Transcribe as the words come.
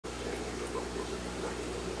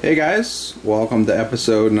Hey guys, welcome to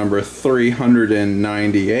episode number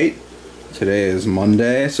 398. Today is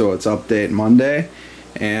Monday, so it's Update Monday,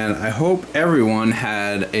 and I hope everyone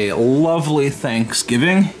had a lovely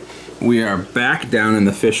Thanksgiving. We are back down in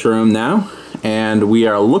the fish room now, and we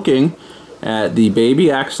are looking at the baby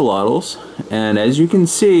axolotls, and as you can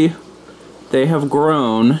see, they have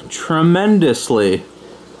grown tremendously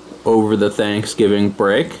over the Thanksgiving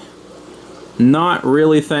break. Not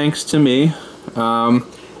really thanks to me.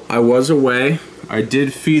 I was away. I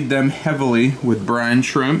did feed them heavily with brine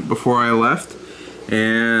shrimp before I left,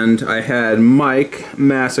 and I had Mike,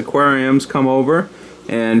 Mass Aquariums, come over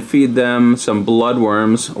and feed them some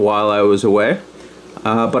bloodworms while I was away.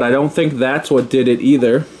 But I don't think that's what did it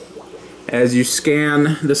either. As you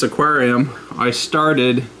scan this aquarium, I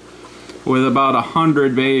started with about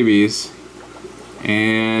 100 babies,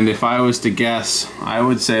 and if I was to guess, I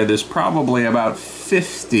would say there's probably about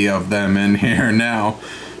 50 of them in here now.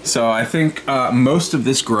 So I think most of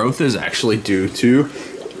this growth is actually due to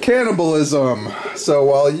cannibalism. So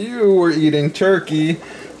while you were eating turkey,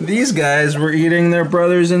 these guys were eating their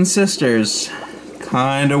brothers and sisters.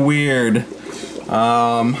 Kinda weird.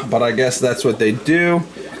 But I guess that's what they do.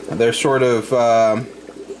 They're sort of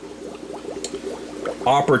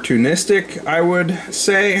opportunistic, I would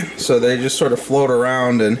say. So they just sort of float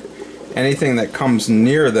around, and anything that comes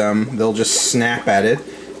near them, they'll just snap at it.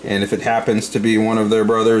 And if it happens to be one of their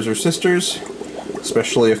brothers or sisters,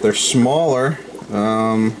 especially if they're smaller,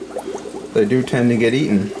 they do tend to get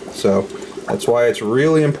eaten. So that's why it's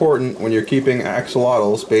really important when you're keeping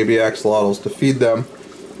axolotls, baby axolotls, to feed them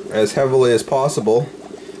as heavily as possible.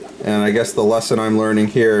 And I guess the lesson I'm learning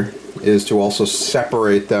here is to also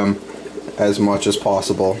separate them as much as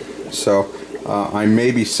possible. So I may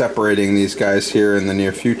be separating these guys here in the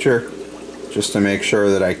near future, just to make sure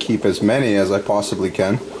that I keep as many as I possibly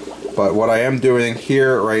can. But what I am doing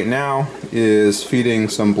here right now is feeding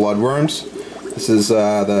some bloodworms. This is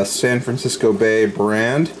the San Francisco Bay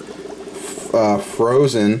brand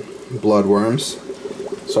frozen bloodworms.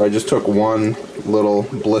 So I just took one little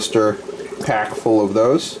blister pack full of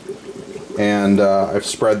those, and I've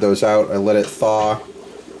spread those out. I let it thaw.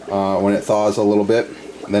 When it thaws a little bit,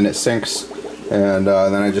 then it sinks, and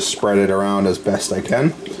then I just spread it around as best I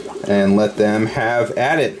can and let them have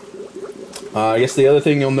at it. I guess the other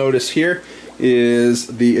thing you'll notice here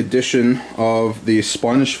is the addition of the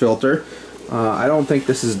sponge filter. I don't think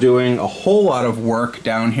this is doing a whole lot of work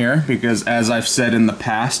down here because, as I've said in the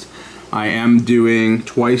past, I am doing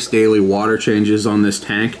twice daily water changes on this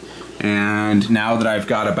tank, and now that I've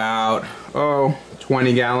got about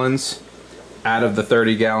 20 gallons out of the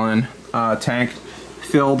 30-gallon tank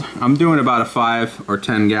filled, I'm doing about 5 or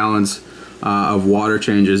 10 gallons of water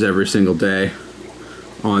changes every single day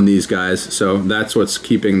on these guys. So that's what's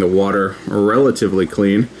keeping the water relatively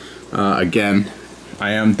clean. Again,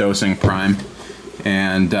 I am dosing prime,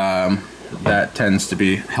 and that tends to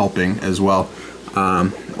be helping as well.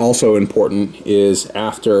 Also important is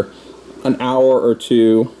after an hour or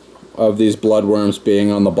two of these bloodworms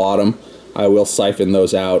being on the bottom, I will siphon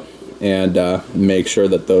those out and make sure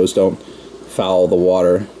that those don't foul the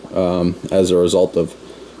water as a result of,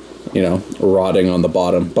 you know, rotting on the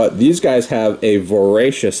bottom. But these guys have a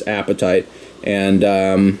voracious appetite, and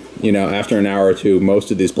you know, after an hour or two, most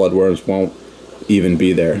of these bloodworms won't even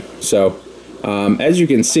be there. So as you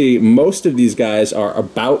can see, most of these guys are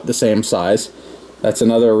about the same size. That's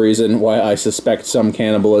another reason why I suspect some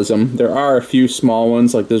cannibalism. There are a few small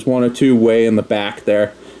ones, like there's one or two way in the back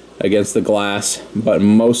there against the glass, but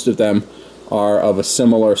most of them are of a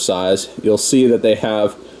similar size. You'll see that they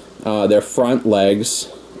have their front legs,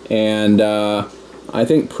 and I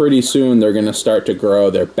think pretty soon they're going to start to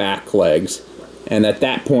grow their back legs, and at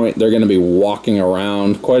that point they're going to be walking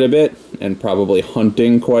around quite a bit and probably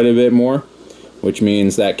hunting quite a bit more, which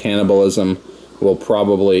means that cannibalism will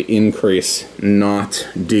probably increase, not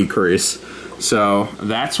decrease. So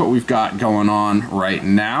that's what we've got going on right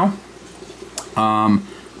now.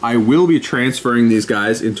 I will be transferring these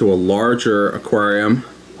guys into a larger aquarium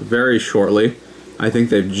very shortly. I think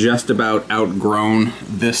they've just about outgrown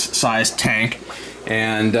this size tank,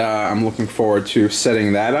 and I'm looking forward to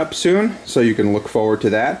setting that up soon, so you can look forward to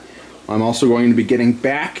that. I'm also going to be getting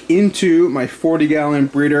back into my 40-gallon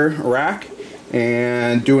breeder rack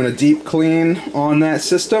and doing a deep clean on that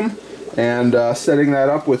system, and setting that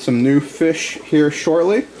up with some new fish here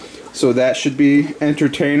shortly. So that should be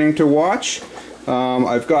entertaining to watch.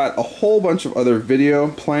 I've got a whole bunch of other video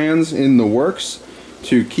plans in the works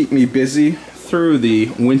to keep me busy through the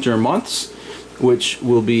winter months, which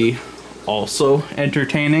will be also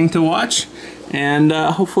entertaining to watch, and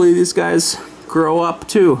hopefully these guys grow up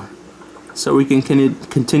too. so we can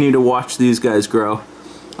continue to watch these guys grow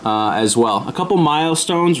as well. A couple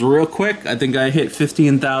milestones real quick. I think I hit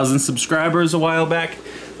 15,000 subscribers a while back.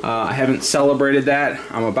 I haven't celebrated that.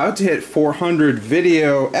 I'm about to hit 400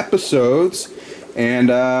 video episodes, and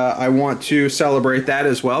I want to celebrate that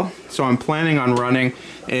as well. So I'm planning on running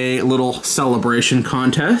a little celebration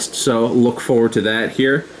contest, so look forward to that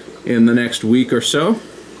here in the next week or so.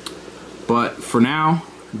 But for now,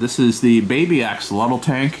 this is the baby axolotl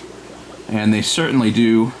tank, and they certainly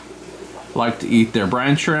do like to eat their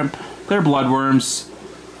brine shrimp, their bloodworms,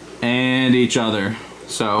 and each other.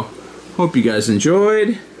 So hope you guys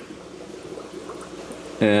enjoyed,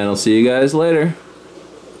 and I'll see you guys later.